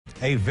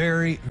A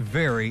very,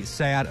 very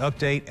sad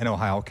update in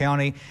Ohio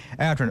County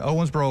after an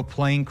Owensboro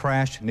plane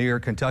crashed near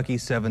Kentucky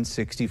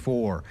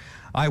 764.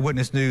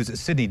 Eyewitness News'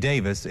 Sydney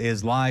Davis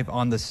is live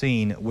on the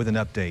scene with an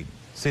update.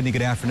 Sydney,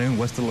 good afternoon.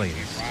 What's the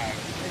latest?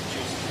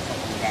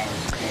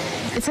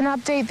 It's an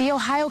update the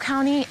Ohio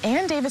County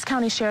and Davis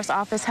County Sheriff's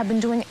Office have been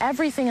doing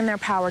everything in their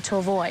power to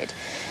avoid.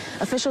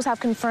 Officials have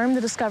confirmed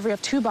the discovery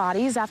of 2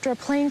 bodies after a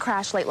plane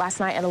crash late last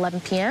night at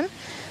 11 p.m.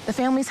 The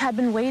families had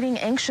been waiting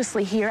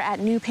anxiously here at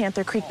New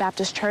Panther Creek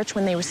Baptist Church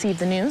when they received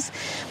the news.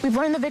 We've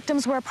learned the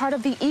victims were a part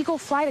of the Eagle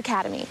Flight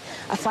Academy,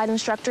 a flight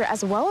instructor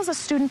as well as a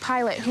student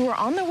pilot who were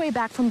on their way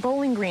back from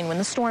Bowling Green when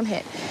the storm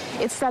hit.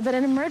 It's said that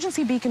an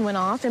emergency beacon went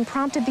off and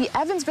prompted the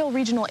Evansville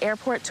Regional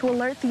Airport to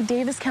alert the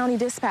Davis County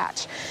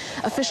Dispatch.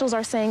 Officials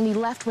are saying the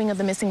left wing of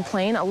the missing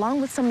plane,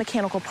 along with some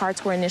mechanical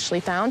parts, were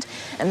initially found,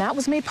 and that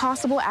was made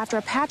possible after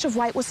a patch of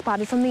white was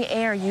spotted from the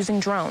air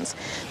using drones.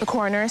 The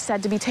coroner is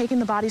said to be taking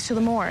the bodies to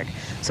the morgue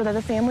so that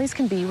the families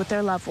can be with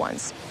their loved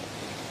ones.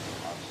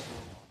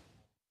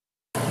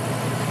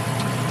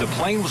 The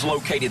plane was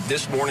located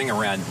this morning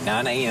around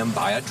 9 a.m.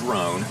 by a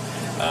drone.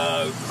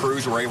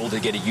 Crews were able to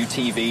get a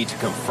UTV to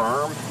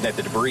confirm that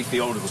the debris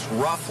field was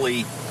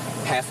roughly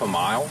half a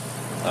mile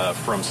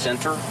from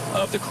center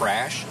of the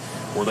crash,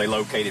 where they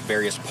located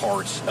various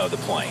parts of the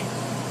plane.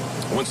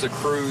 Once the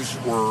crews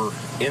were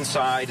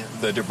inside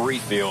the debris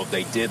field,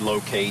 they did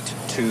locate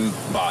 2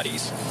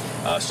 bodies,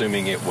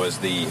 assuming it was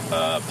the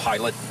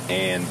pilot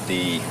and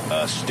the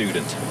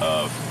student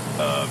of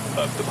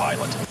the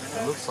pilot.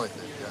 It looks like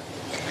that.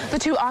 The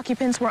 2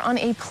 occupants were on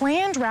a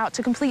planned route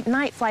to complete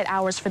night flight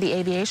hours for the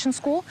aviation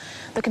school.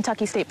 The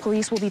Kentucky State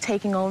Police will be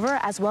taking over,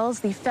 as well as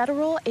the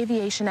Federal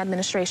Aviation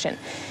Administration.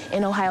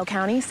 In Ohio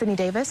County, Sydney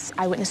Davis,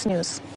 Eyewitness News.